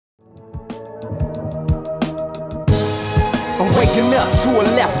waking up to a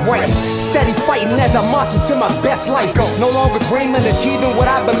left, right. Steady fighting as I march into my best life. No longer dreaming, achieving what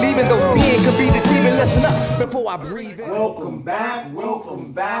I believe in. Though seeing could be deceiving. Listen up before I breathe in. Welcome back,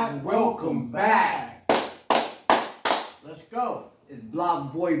 welcome back, welcome back. Let's go. It's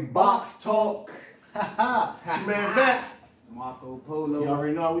Blockboy Box Talk. Haha. It's your man Vex. Marco Polo. You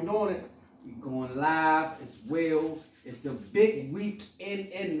already know how we doing it. We going live as well. It's a big weekend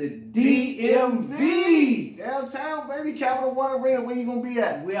in the DMV. Downtown, baby. Capital One Arena. Where you gonna be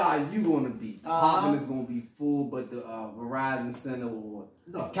at? Where are you gonna be? Poppin' is gonna be full, but the Verizon Center or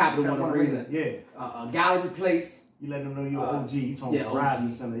Capital One Arena. Yeah. Gallery Place. You let them know you're OG. You talking yeah,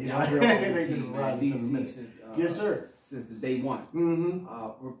 Verizon Center. You know? They do the Verizon Center. Since, yes, sir. Since the day one.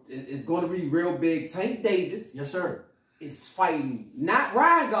 Mm-hmm. It's going to be real big. Tank Davis. Yes, sir. Is fighting not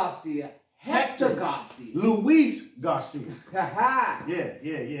Ryan Garcia, Hector Garcia. Luis Garcia. Haha. Yeah.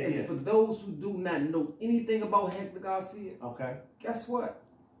 And for those who do not know anything about Hector Garcia, okay, guess what?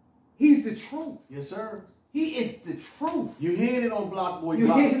 He's the truth. Yes, sir. He is the truth. You hearing it on Blockboy.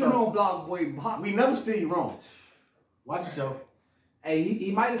 You hearing it on Blockboy Box. We never steer you wrong. Watch yourself. Hey,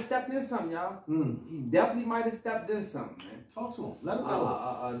 he might have stepped in something, y'all. He definitely might have stepped in something, man. Talk to him. Let him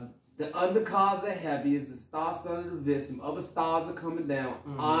know. The undercards are heavy. It's the star-studded event. Some other stars are coming down.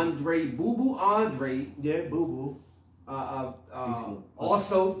 Andre, Boo Boo Andre. Yeah, Boo Boo.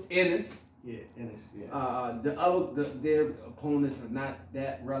 Also Ennis. Yeah, Ennis. Yeah. Their opponents are not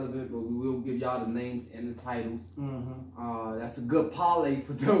that relevant, but we will give y'all the names and the titles. That's a good parlay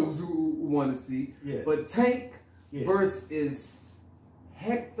for those who want to see. Yeah. But Tank versus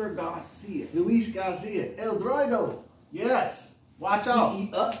Hector Garcia. Luis Garcia. El Droido. Yes. Watch out.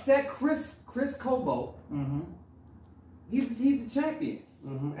 He upset Chris Cobo. He's a champion.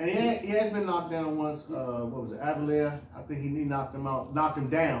 And he has been knocked down once. What was it? Avalier. I think he knocked him out. Knocked him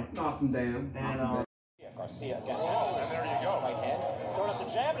down. And Garcia again. And there you go. Right hand. Throwing up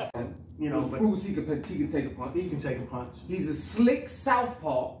the jab. You know, proves he can take a punch. He can take a punch. He's a slick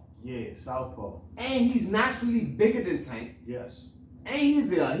southpaw. Yeah, southpaw. And he's naturally bigger than Tank. Yes. And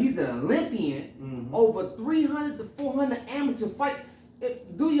he's an Olympian. Over 300 to 400 amateur fight.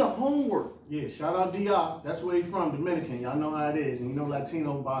 Do your homework. Yeah, shout out DR. That's where he's from, Dominican. Y'all know how it is. And you know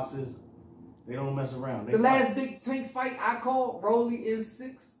Latino boxers, they don't mess around. They last big Tank fight I called, Rolly in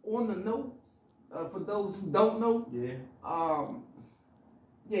 6 on the nose. For those who don't know. Yeah.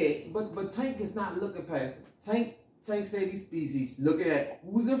 But Tank is not looking past it. Tank said he's looking at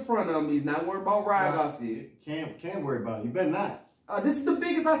who's in front of him. He's not worried about Ryan Garcia. Can't worry about it. You better not. This is the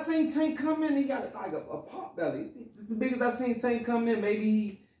biggest I seen Tank come in. He got like a pot belly. This is the biggest I seen Tank come in.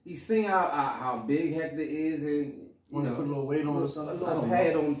 Maybe he's seen how big Hector is, and you know, put a little weight on or something. A little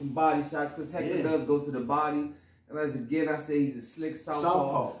pad on some body shots because Hector does go to the body. And as again I say, he's a slick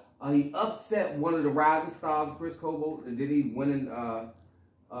southpaw. He upset one of the rising stars, Chris Cobo, and then he went and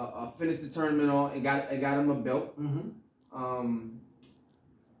finished the tournament on and got him a belt.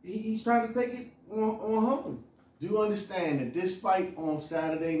 He's trying to take it on home. Do understand that this fight on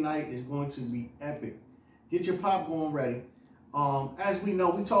Saturday night is going to be epic. Get your popcorn ready. As we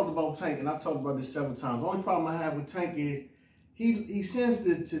know, we talked about Tank, and I've talked about this several times. The only problem I have with Tank is he sends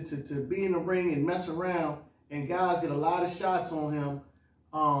to be in the ring and mess around, and guys get a lot of shots on him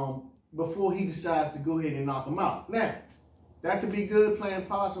before he decides to go ahead and knock him out. Now, that could be good playing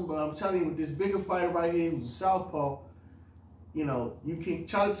possum, but I'm telling you, with this bigger fighter right here who's a southpaw, you know, you can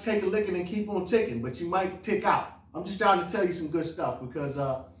try to take a licking and keep on ticking, but you might tick out. I'm just trying to tell you some good stuff because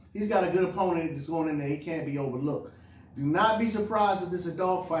he's got a good opponent that's going in there. He can't be overlooked. Do not be surprised if it's a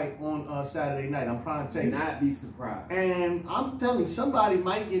dogfight on Saturday night. I'm trying to tell you. Do not be surprised. And I'm telling you, somebody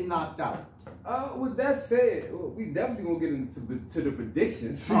might get knocked out. With that said, we definitely gonna get into the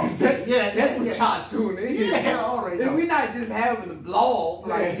predictions. That's what y'all tune in. Yeah, all right. We're not just having a blog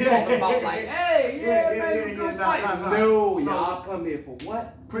like talking about like, hey, man, good fight. No, y'all come here for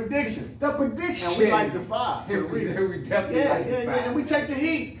what? Predictions. The predictions. And we like the five. We definitely like the five. And we take the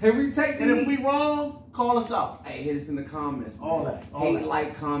heat. And if we wrong, call us out. Hey, hit us in the comments. All man. that. Hate,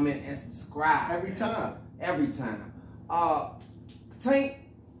 like, comment, and subscribe. Every time. Every time. Tank.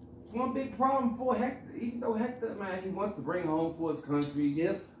 One big problem for Hector, even though Hector, man, he wants to bring home for his country.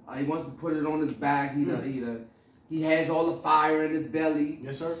 Yep. He wants to put it on his back. He has all the fire in his belly.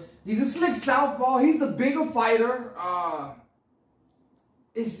 Yes, sir. He's a slick southpaw. He's a bigger fighter.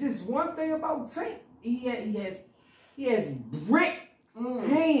 It's just one thing about Tank. He has brick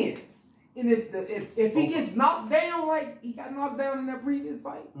hands. And if he gets knocked down like he got knocked down in that previous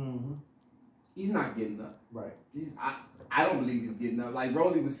fight, he's not getting up. Right. I don't believe he's getting up. Like,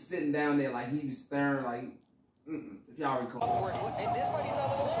 Rolly was sitting down there like he was staring like, if y'all recall. In this fight, he's not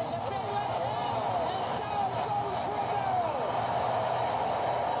looking.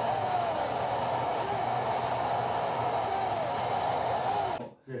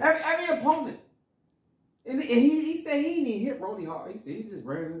 opponent. And he said he didn't even hit Rolly hard. He said he just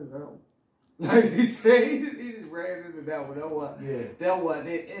ran into that one. Like he said, he just ran into that one. That was.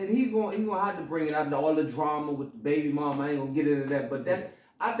 And he's gonna have to bring it out, all the drama with the baby mama. I ain't gonna get into that, but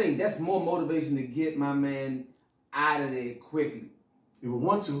I think that's more motivation to get my man out of there quickly. You would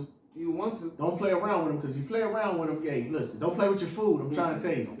want to. You want to. Don't play around with him, because you play around with him, hey, listen, don't play with your food. I'm trying to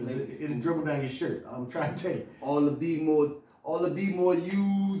tell you, because it'll dribble down your shirt. I'm trying to tell you. All the B more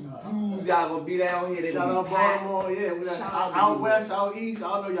U's and twos, y'all gonna be down here. Shout out Baltimore, yeah. We got out west, out east.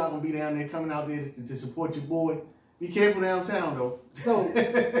 I know y'all gonna be down there, coming out there to support your boy. Be careful downtown though. So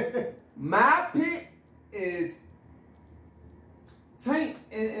my pick is Tank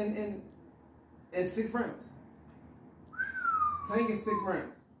in 6 rounds. Tank in 6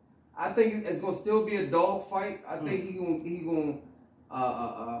 rounds. I think it's gonna still be a dog fight. I think he gonna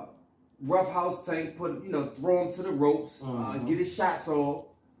roughhouse Tank, throw him to the ropes, get his shots off.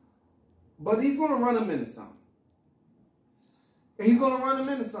 But he's gonna run him into something.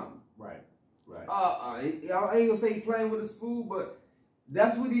 Right. I ain't gonna say he's playing with his food, but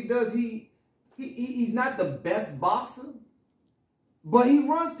that's what he does. He's not the best boxer, but he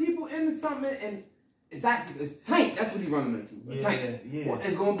runs people into something, and it's Tank. That's what he running into. Tank. Yeah. Well,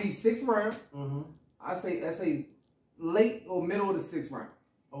 it's gonna be 6 rounds. I say late or middle of the 6th round.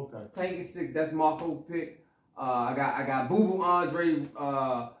 Okay. Tank is 6. That's Marco's pick. I got Boo Boo Andre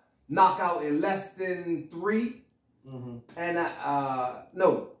knockout in less than 3. And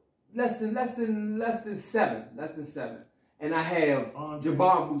less than 7. And I have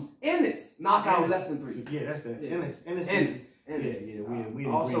Gervonta Ennis knockout less than 3. Yeah, that's the Ennis. Yeah. We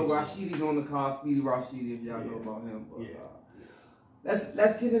also Rashidi's on the card. Speedy Rashidi, if y'all know about him. But,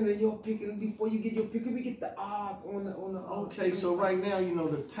 let's get into your pick, and before you get your pick, we get the odds on the. Okay, so right now,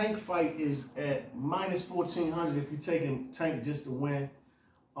 the Tank fight is at -1400 if you're taking Tank just to win.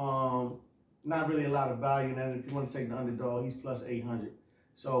 Not really a lot of value. And if you want to take the underdog, he's +800.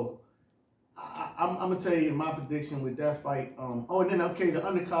 So I'm gonna tell you my prediction with that fight. And then the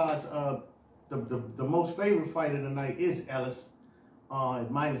undercards. The most favorite fight of the night is Ellis,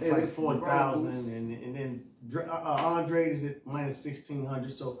 at -4,000, and then Andre is at -1,600.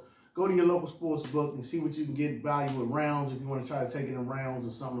 So go to your local sports book and see what you can get value with rounds if you want to try to take it in rounds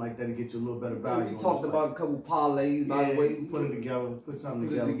or something like that to get you a little better value. We talked about a couple parlays, by the way. Put it together, put something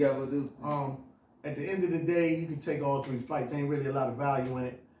together. At the end of the day, you can take all 3 fights. Ain't really a lot of value in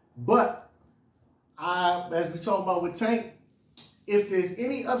it, but as we talked about with Tank, if there's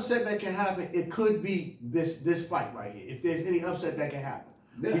any upset that can happen, it could be this fight right here. If there's any upset that can happen.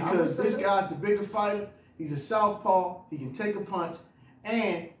 Yeah, because this guy's the bigger fighter. He's a southpaw. He can take a punch.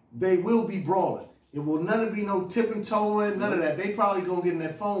 And they will be brawling. It will none be no tipping, toeing, none of that. They probably going to get in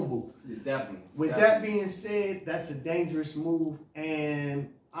that phone booth. Yeah, definitely. With that being said, that's a dangerous move.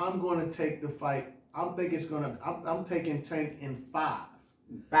 And I'm going to take the fight. I'm taking Tank in 5.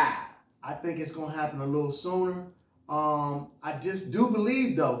 5. I think it's going to happen a little sooner. I just do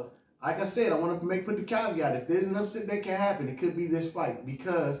believe, though, like I said, I want to put the caveat. If there's an upset that can happen, it could be this fight,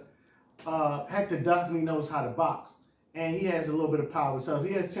 because Hector definitely knows how to box, and he has a little bit of power. So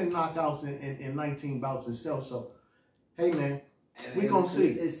he has 10 knockouts in 19 bouts himself. So, hey, man, we're going to see.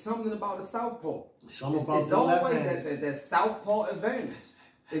 It's something about the southpaw. It's always that southpaw advantage.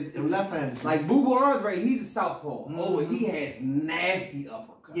 It's left-handed. Like Boo Boo Andre, he's a southpaw. He has nasty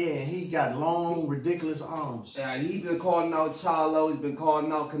uppercuts. Yeah, he got long, ridiculous arms. He's been calling out Charlo. He's been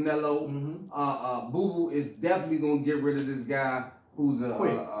calling out Canelo. Boo Boo is definitely gonna get rid of this guy who's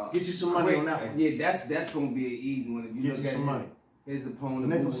quick. Get you some money on that one. Yeah, that's gonna be an easy one. If you get look you at some money. His opponent,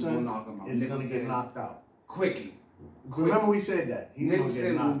 Nicholson knock him out. is gonna get knocked out quickly. Remember we said that.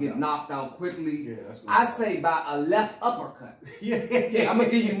 Nicholson will get knocked out quickly. Yeah, that's I say by a left uppercut. Yeah, I'm gonna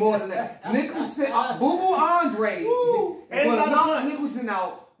give you more than that. Nicholson, Boo Boo Andre is gonna knock Nicholson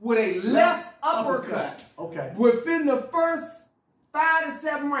out with a left uppercut. Okay. Within the first 5 to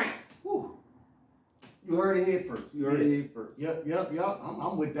 7 rounds. Woo. You heard it here first. Yep.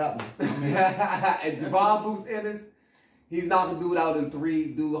 I'm with that one. And Gervonta Ennis, he's knocking dude out in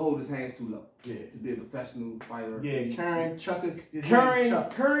 3. Dude hold his hands too low. Yeah. To be a professional fighter. Yeah, Curran Chuck.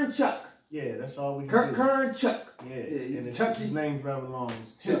 Yeah, that's all we can do. Curran Chuck. Yeah. Chuck, his name's rather long.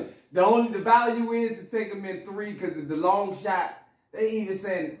 Chuck. The value is to take him in 3, because of the long shot. They even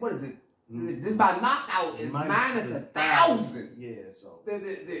saying, what is it? This by knockout is -1,000. Yeah, so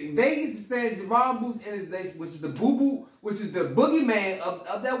the Vegas is saying Gervonta Ennis, which is the which is the boogeyman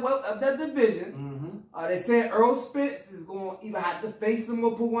of that division. They said Earl Spence is going to either have to face him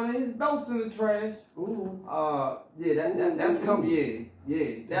or put one of his belts in the trash. That's coming.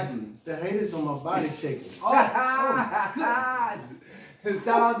 Yeah, definitely. The haters on my body shaking. God. Shout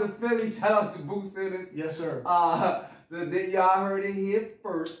out to Philly. Shout out to Boo Sinners. Yes, sir. So y'all heard it here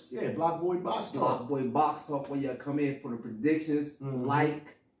first. Yeah, Blockboy Box Talk. Blockboy Box Talk, where y'all come in for the predictions.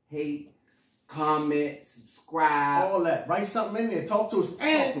 Like, hate, comment, subscribe. All that. Write something in there. Talk to us.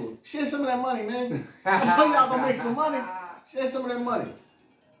 And Talk to us. Share some of that money, man. I know y'all gonna make some money. Share some of that money.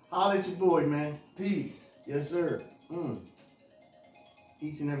 Holla at your boy, man. Peace. Yes, sir.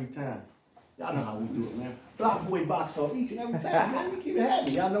 Each and every time. Y'all know how we do it, man. Blockboy Box Talk each and every time, man. We keep it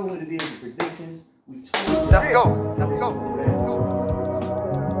happy. Y'all know what it is, the predictions. We talk. Let's go. Let's go.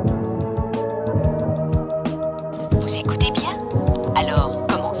 Vous écoutez bien? Alors,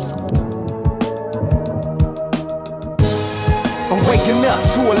 commençons. I'm waking up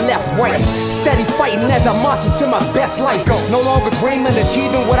to a left, right. Steady fighting as I march into my best life. No longer dreaming,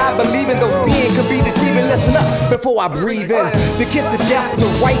 achieving what I believe in. Though seeing could be deceiving. Listen up before I breathe in. The kiss of death, the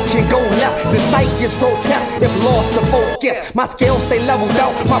right can go left. The sight gets grotesque if lost the focus. My scales stay leveled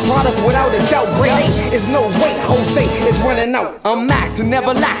out. My product without a doubt. Grade 8 is no weight. Jose is running out. I'm maxed and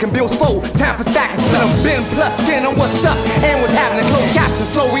never lacking. Bills full. Time for stacking. Split them. Been plus 10 on what's up and what's happening. Close caption,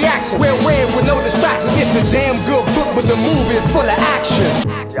 slow reaction. Well read with no distraction. It's a damn good book, but the movie is full of action.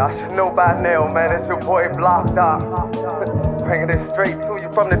 Y'all should know by now, man, it's your boy Block Doc. Bringing it straight to you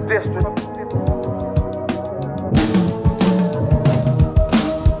from the district.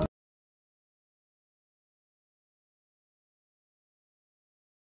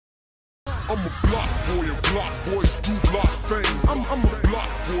 I'm a block boy and block boys do block things. I'm a block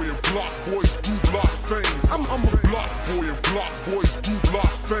boy and block boys do block things. I'm a block boy and block boys do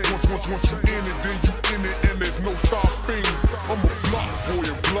block things. Once you in it, then you in it, and there's no stopping. I'm a block boy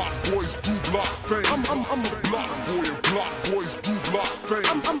and block boys do block things. I'm a block boy and block boys do block things.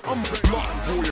 I'm a block boy.